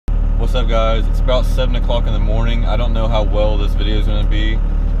What's up, guys? It's about 7 o'clock in the morning. I don't know how well this video is going to be.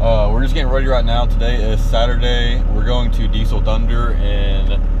 We're just getting ready right now. Today is Saturday. We're going to Diesel Thunder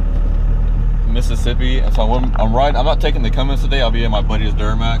in Mississippi, and so I'm not taking the Cummins today. I'll be in my buddy's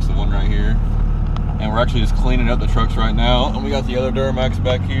Duramax, the one right here, and we're actually just cleaning up the trucks right now. And we got the other Duramax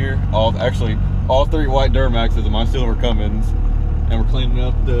back here. All three white Duramaxes and my silver Cummins, and we're cleaning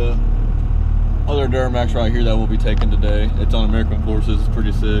up the other Duramax right here that we'll be taking today. It's on American Forces. It's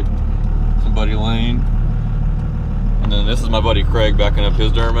pretty sick. Some buddy Lane, and then this is my buddy Craig backing up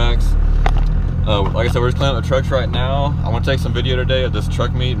his Duramax. Like I said, we're just cleaning up the trucks right now. I want to take some video today of this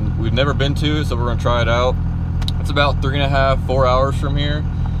truck meet. We've never been to it, so we're going to try it out. It's about 3.5 to 4 hours from here,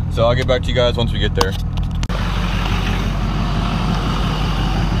 so I'll get back to you guys once we get there.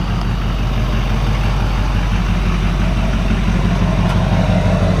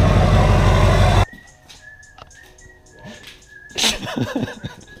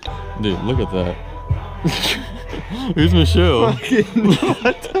 Dude, look at that. Who's Michelle? What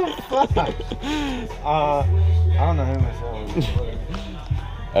the fuck? I don't know who Michelle is.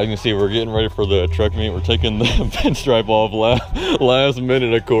 As you can see, we're getting ready for the truck meet. We're taking the pinstripe off last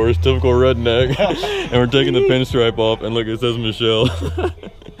minute, of course, typical redneck. And we're taking the pinstripe off, and look, it says Michelle.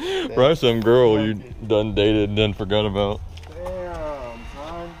 Probably some girl you done dated and then forgot about. Damn,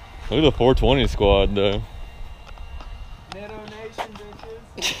 son. Look at the 420 squad, though. Nitto Nation,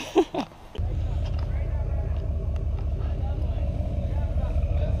 bitches.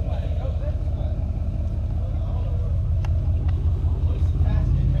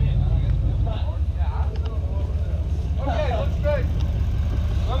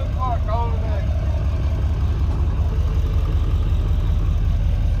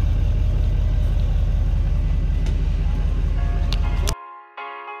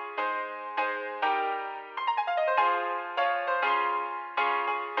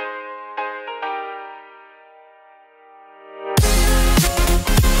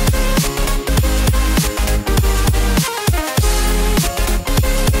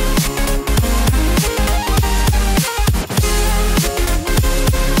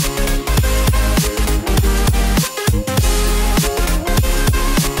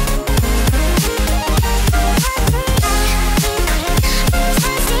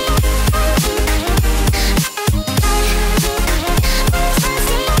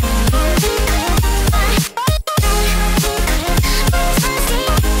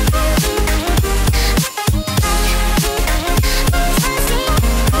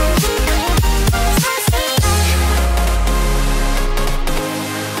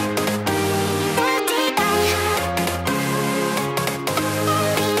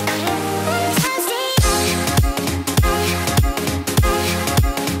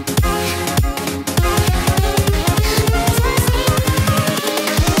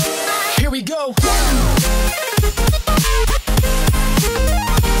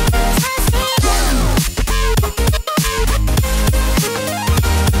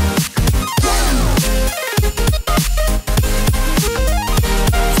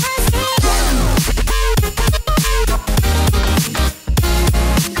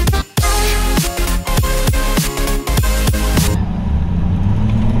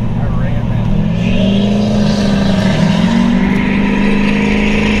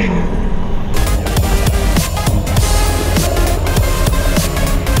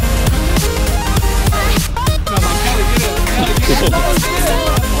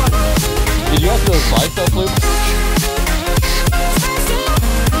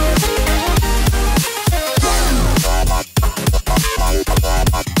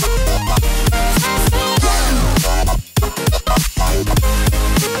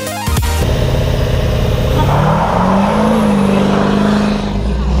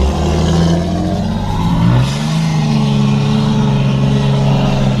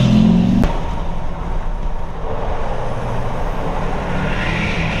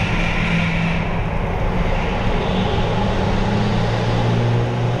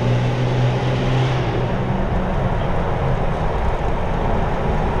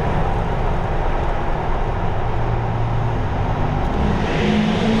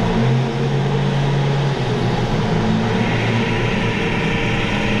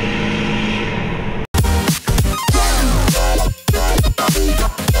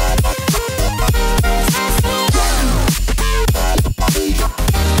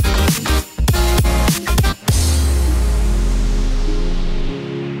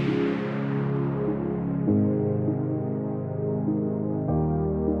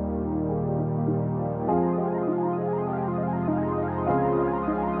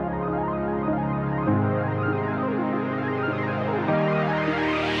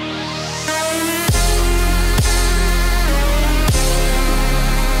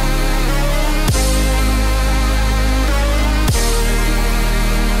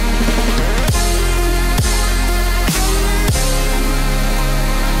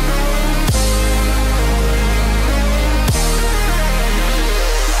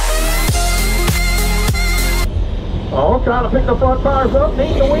 trying to pick the front tires up.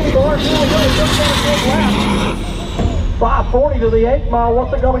 Needs the wing bar. Here we go. Just got a good lap. 540 to the 8 mile.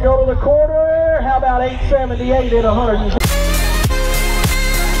 What's it going to go to the quarter? How about 878 at 100?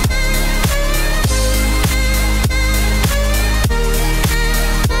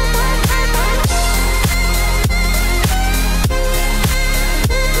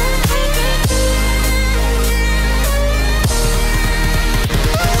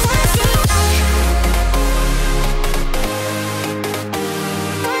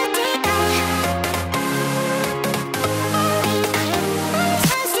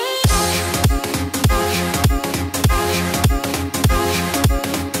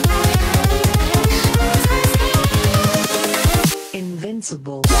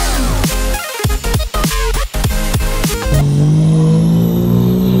 Invincible.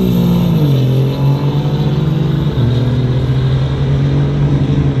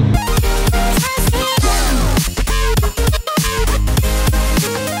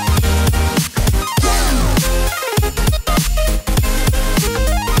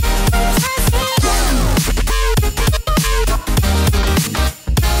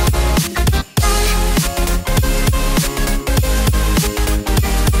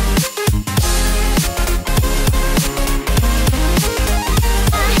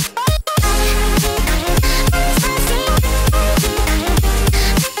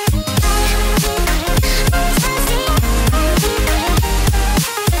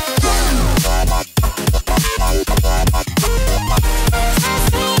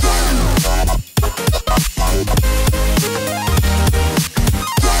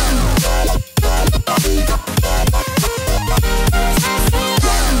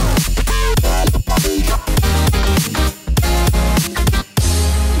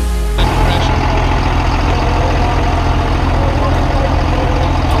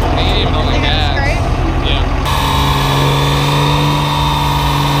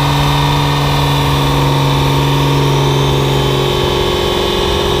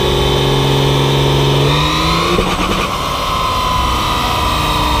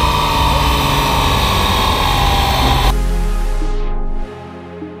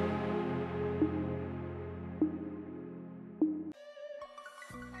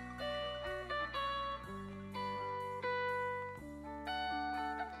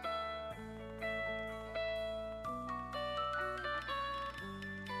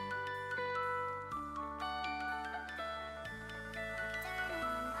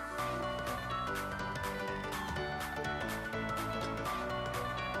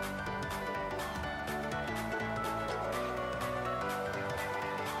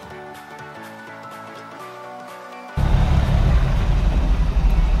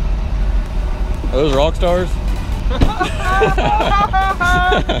 Are those rock stars?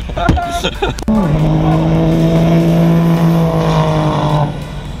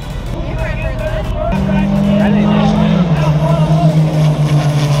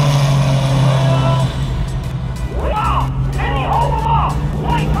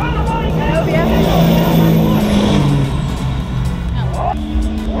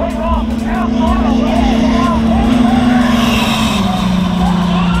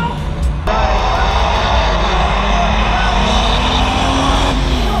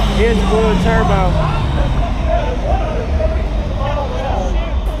 It blew a turbo.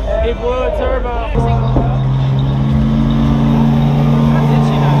 It blew a turbo.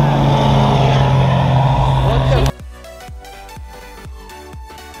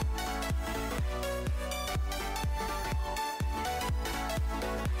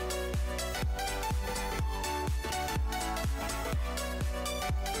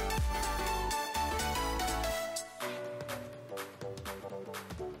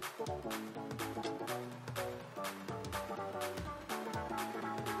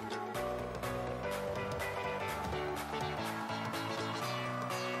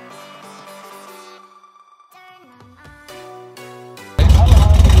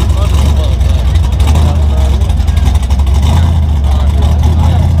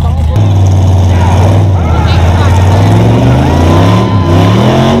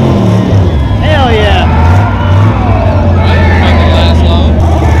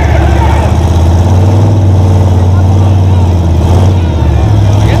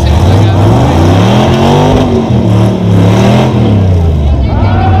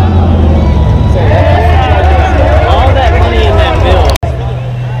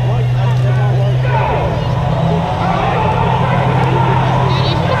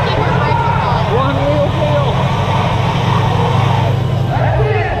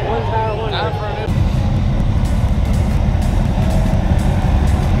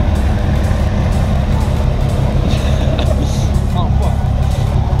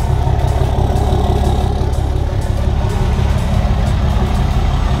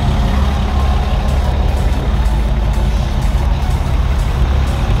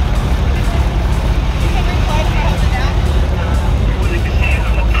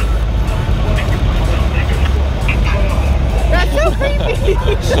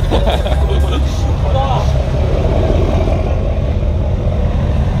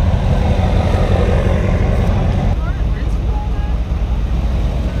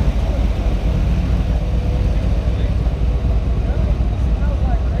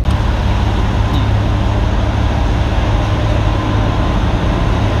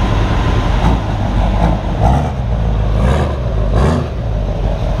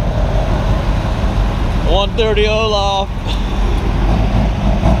 130 Olaf.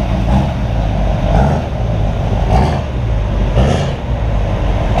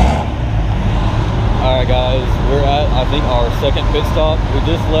 Alright guys, we're at, I think, our second pit stop. We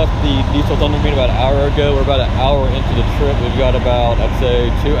just left the Diesel Thunder meet about an hour ago. We're about an hour into the trip. We've got about, I'd say,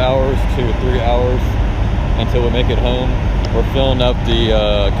 2 hours to 3 hours until we make it home. We're filling up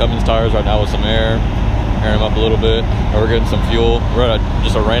the Cummins tires right now with some air, airing them up a little bit, and we're getting some fuel. We're at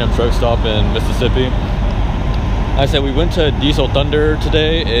just a random truck stop in Mississippi. Like I said, we went to Diesel Thunder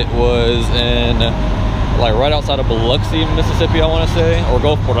today. It was in, like, right outside of Biloxi, Mississippi, I want to say, or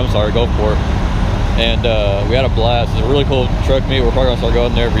Gulfport. I'm sorry, Gulfport. And we had a blast. It's a really cool truck meet. We're probably gonna start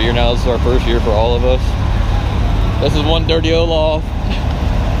going there every year now. This is our first year for all of us. This is 130 Olaf.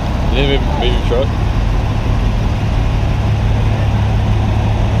 You need to move your truck.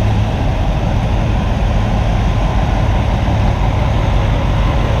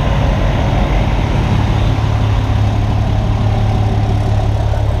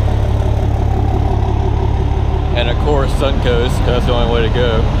 And of course, Suncoast, because that's the only way to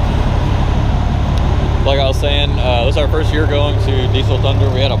go. Like I was saying, this is our first year going to Diesel Thunder.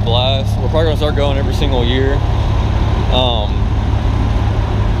 We had a blast. We're probably gonna start going every single year.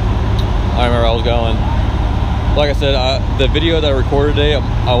 I remember I was going. Like I said, the video that I recorded today,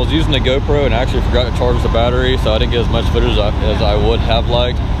 I was using the GoPro and I actually forgot to charge the battery, so I didn't get as much footage as I would have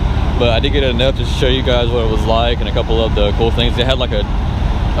liked. But I did get enough to show you guys what it was like and a couple of the cool things. They had like a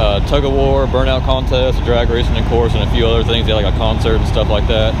tug of war, burnout contest, a drag racing and course, and a few other things. They had like a concert and stuff like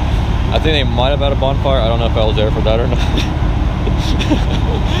that. I think they might have had a bonfire. I don't know if I was there for that or not.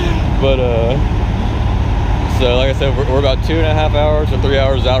 But so like I said, we're about 2.5 hours or 3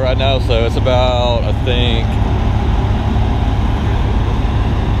 hours out right now. So it's about, I think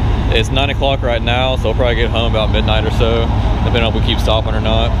it's 9 o'clock right now. So we'll probably get home about midnight or so, depending on if we keep stopping or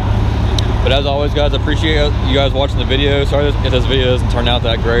not. But as always, guys, I appreciate you guys watching the video. Sorry if this video doesn't turn out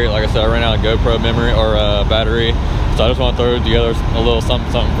that great. Like I said, I ran out of GoPro memory or battery. So I just want to throw together a little something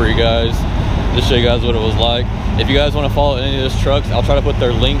for you guys, just show you guys what it was like. If you guys want to follow any of those trucks, I'll try to put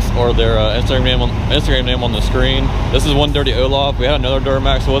their links or their Instagram name on the screen. This is 130 Olaf. We had another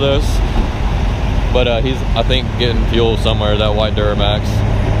Duramax with us, but he's, I think, getting fuel somewhere, that white Duramax.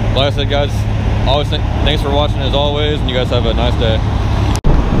 Like I said, guys, always thanks for watching as always, and you guys have a nice day.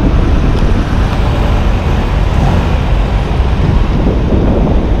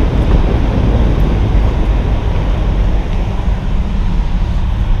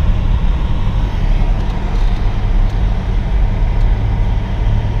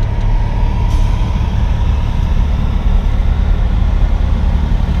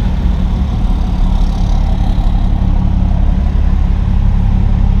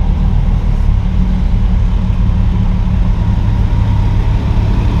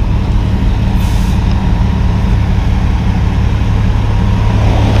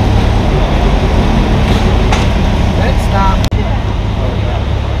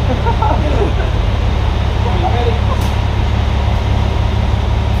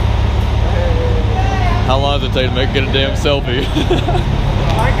 How long does it take to get a damn selfie?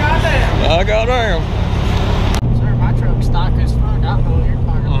 I got that. I got him.